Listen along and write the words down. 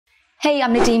Hey,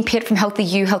 I'm Nadine Pitt from Healthy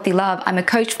You, Healthy Love. I'm a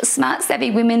coach for smart, savvy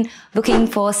women looking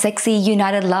for sexy,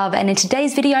 united love. And in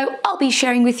today's video, I'll be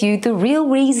sharing with you the real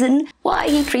reason why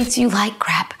he treats you like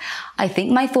crap. I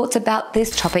think my thoughts about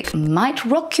this topic might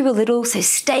rock you a little, so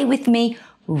stay with me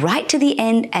right to the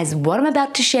end, as what I'm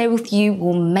about to share with you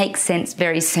will make sense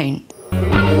very soon.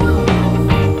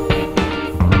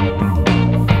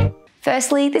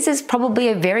 Firstly, this is probably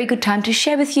a very good time to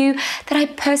share with you that I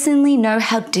personally know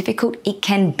how difficult it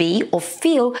can be or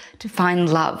feel to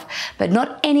find love, but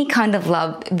not any kind of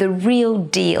love, the real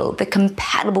deal, the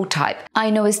compatible type.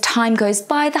 I know as time goes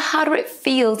by, the harder it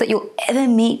feels that you'll ever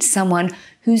meet someone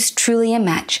who's truly a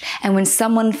match. And when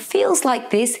someone feels like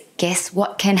this, guess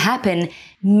what can happen?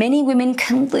 Many women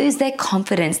can lose their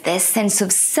confidence, their sense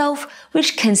of self,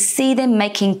 which can see them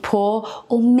making poor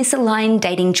or misaligned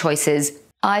dating choices.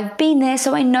 I've been there,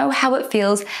 so I know how it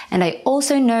feels, and I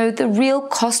also know the real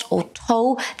cost or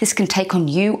toll this can take on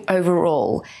you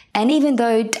overall. And even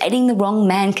though dating the wrong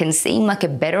man can seem like a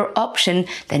better option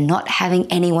than not having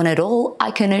anyone at all, I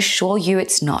can assure you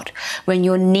it's not. When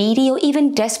you're needy or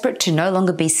even desperate to no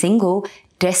longer be single,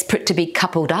 desperate to be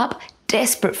coupled up,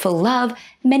 desperate for love,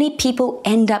 many people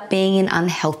end up being in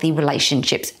unhealthy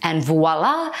relationships. And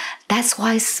voila, that's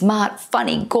why smart,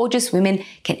 funny, gorgeous women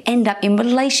can end up in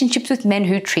relationships with men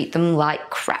who treat them like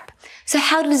crap. So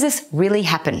how does this really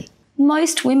happen?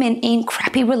 Most women in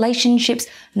crappy relationships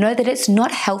know that it's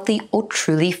not healthy or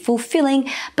truly fulfilling,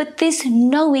 but this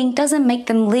knowing doesn't make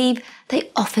them leave, they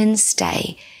often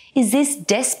stay. Is this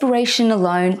desperation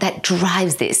alone that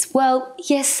drives this? Well,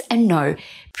 yes and no.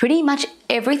 Pretty much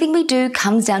everything we do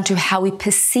comes down to how we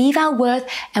perceive our worth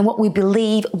and what we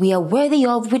believe we are worthy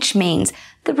of, which means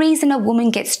the reason a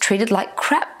woman gets treated like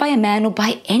crap by a man or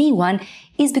by anyone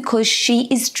is because she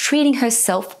is treating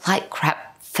herself like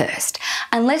crap first.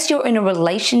 Unless you're in a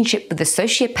relationship with a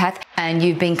sociopath and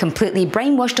you've been completely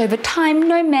brainwashed over time,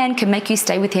 no man can make you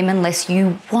stay with him unless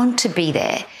you want to be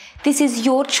there. This is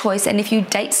your choice, and if you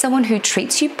date someone who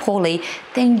treats you poorly,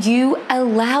 then you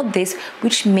allowed this,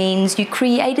 which means you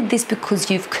created this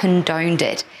because you've condoned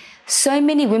it. So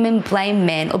many women blame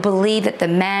men or believe that the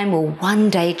man will one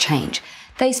day change.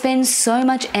 They spend so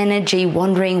much energy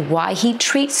wondering why he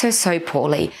treats her so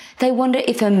poorly. They wonder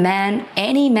if a man,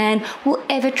 any man, will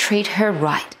ever treat her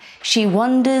right. She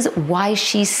wonders why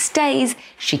she stays.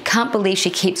 She can't believe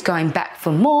she keeps going back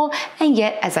for more, and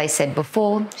yet, as I said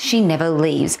before, she never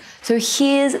leaves. So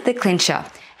here's the clincher.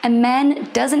 A man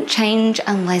doesn't change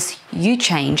unless you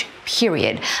change,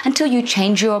 period. Until you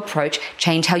change your approach,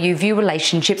 change how you view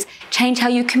relationships, change how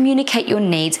you communicate your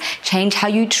needs, change how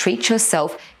you treat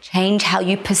yourself, change how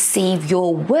you perceive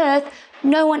your worth,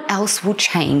 no one else will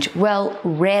change. Well,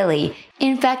 rarely.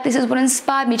 In fact, this is what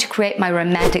inspired me to create my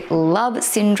romantic love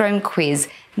syndrome quiz.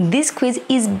 This quiz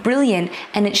is brilliant,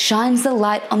 and it shines the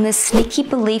light on the sneaky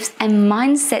beliefs and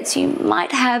mindsets you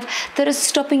might have that are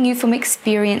stopping you from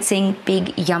experiencing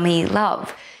big, yummy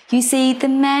love. You see, the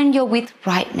man you're with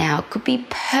right now could be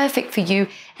perfect for you,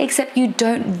 except you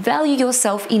don't value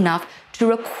yourself enough to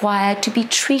require to be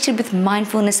treated with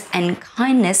mindfulness and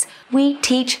kindness. We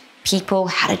teach people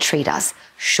how to treat us.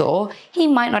 Sure, he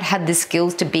might not have the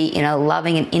skills to be in a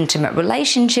loving and intimate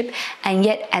relationship, and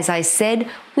yet, as I said,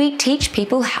 we teach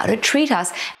people how to treat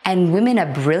us, and women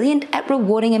are brilliant at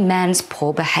rewarding a man's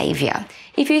poor behavior.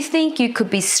 If you think you could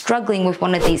be struggling with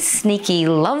one of these sneaky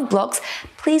love blocks,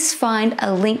 please find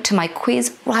a link to my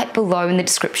quiz right below in the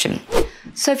description.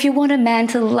 So if you want a man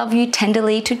to love you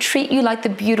tenderly, to treat you like the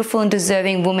beautiful and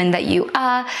deserving woman that you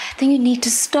are, then you need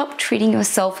to stop treating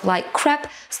yourself like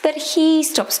crap so that he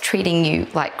stops treating you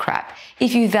like crap.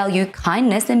 If you value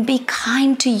kindness, then be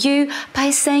kind to you by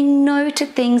saying no to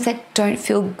things that don't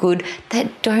feel good,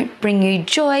 that don't bring you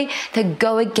joy, that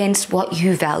go against what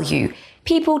you value.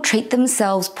 People treat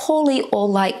themselves poorly or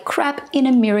like crap in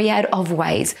a myriad of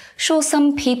ways. Sure,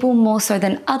 some people more so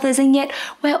than others, and yet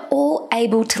we're all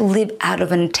able to live out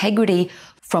of integrity,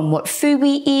 from what food we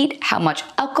eat, how much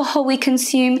alcohol we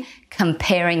consume,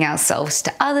 comparing ourselves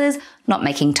to others, not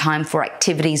making time for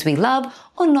activities we love,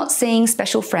 or not seeing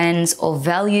special friends or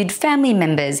valued family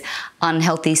members.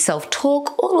 Unhealthy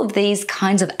self-talk, all of these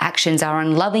kinds of actions are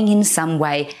unloving in some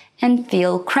way and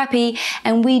feel crappy,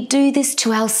 and we do this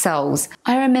to ourselves.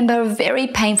 I remember a very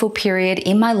painful period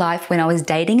in my life when I was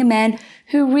dating a man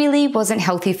who really wasn't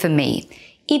healthy for me.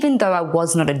 Even though I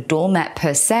was not a doormat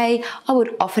per se, I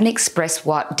would often express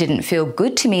what didn't feel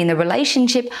good to me in the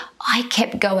relationship. I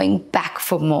kept going back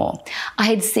for more. I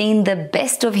had seen the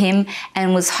best of him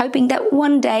and was hoping that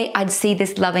one day I'd see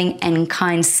this loving and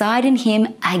kind side in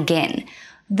him again.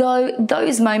 though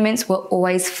those moments were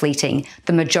always fleeting.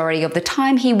 The majority of the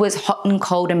time he was hot and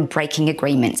cold and breaking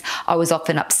agreements. I was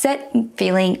often upset and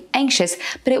feeling anxious,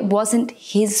 but it wasn't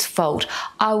his fault.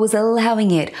 I was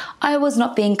allowing it. I was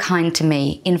not being kind to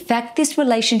me. In fact, this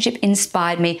relationship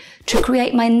inspired me to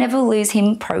create my Never Lose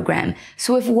Him program.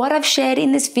 So if what I've shared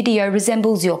in this video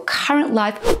resembles your current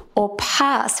life or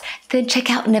past, then check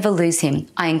out Never Lose Him.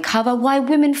 I uncover why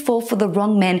women fall for the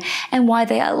wrong men and why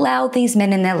they allow these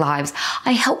men in their lives.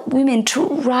 I help women to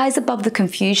rise above the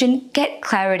confusion, get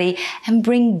clarity, and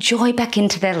bring joy back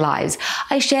into their lives.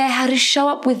 I share how to show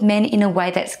up with men in a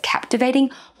way that's captivating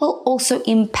while also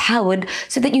empowered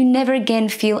so that you never again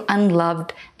feel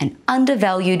unloved and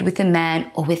undervalued with a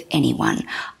man or with anyone.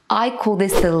 I call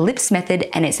this the LIPS method,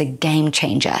 and it's a game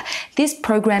changer. This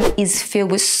program is filled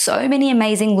with so many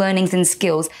amazing learnings and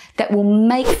skills that will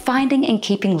make finding and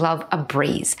keeping love a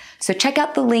breeze. So check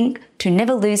out the link to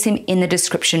Never Lose Him in the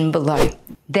description below.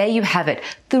 There you have it,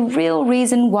 the real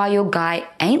reason why your guy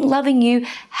ain't loving you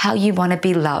how you want to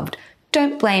be loved.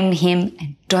 Don't blame him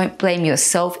and don't blame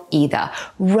yourself either.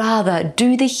 Rather,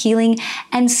 do the healing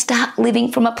and start living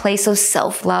from a place of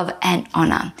self-love and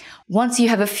honor. Once you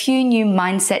have a few new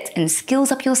mindsets and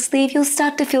skills up your sleeve, you'll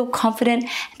start to feel confident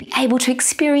and be able to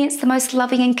experience the most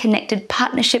loving and connected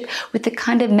partnership with the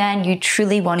kind of man you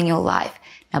truly want in your life.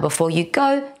 Now, before you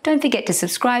go, don't forget to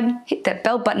subscribe, hit that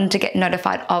bell button to get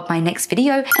notified of my next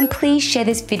video, and please share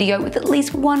this video with at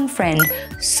least one friend.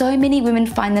 So many women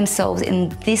find themselves in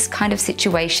this kind of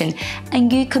situation,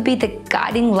 and you could be the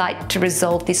guiding light to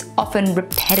resolve this often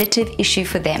repetitive issue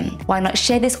for them. Why not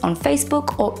share this on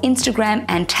Facebook or Instagram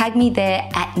and tag me there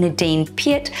at Nadine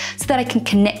Piet so that I can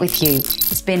connect with you.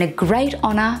 It's been a great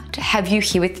honor to have you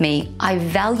here with me. I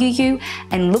value you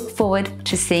and look forward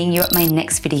to seeing you at my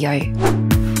next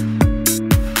video.